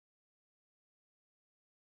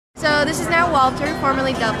So this is now Walter,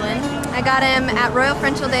 formerly Dublin. I got him at Royal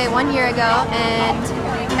Frenchel Day 1 year ago,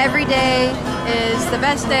 and every day is the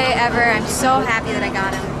best day ever. I'm so happy that I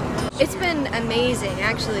got him. It's been amazing,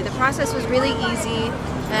 actually. The process was really easy.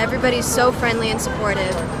 Everybody's so friendly and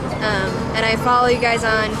supportive. And I follow you guys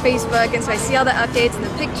on Facebook, and so I see all the updates and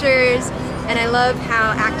the pictures, and I love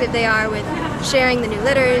how active they are with sharing the new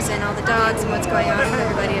litters and all the dogs and what's going on with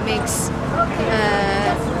everybody. It makes,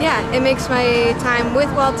 it makes my time with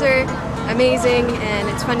Walter amazing, and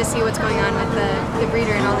it's fun to see what's going on with the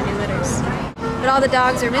breeder and all the new litters. But all the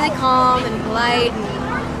dogs are really calm and polite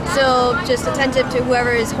and still just attentive to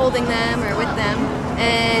whoever is holding them or with them.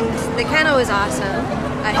 And the kennel was awesome.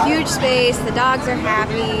 A huge space, the dogs are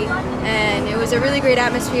happy, and it was a really great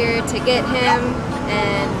atmosphere to get him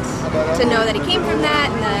and to know that he came from that,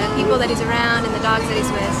 and the people that he's around and the dogs that he's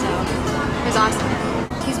with, so it was awesome.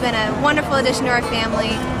 He's been a wonderful addition to our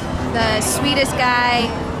family, the sweetest guy.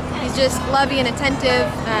 He's just lovey and attentive.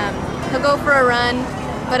 He'll go for a run,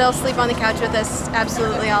 but he'll sleep on the couch with us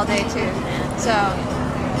absolutely all day too. So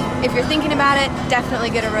if you're thinking about it, definitely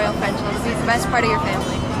get a Royal Frenchel. He's the best part of your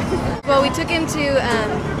family. Well, we took him to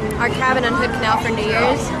our cabin on Hood Canal for New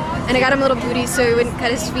Year's, and I got him little booties so he wouldn't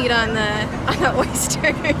cut his feet on the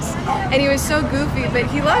oysters. And he was so goofy, but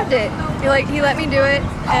he loved it. He let me do it,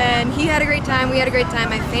 and he had a great time. We had a great time.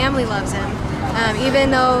 My family loves him.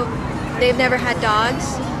 Even though they've never had dogs,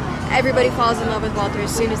 everybody falls in love with Walter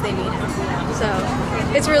as soon as they meet him. So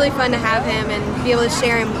it's really fun to have him and be able to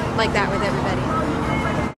share him like that with everybody.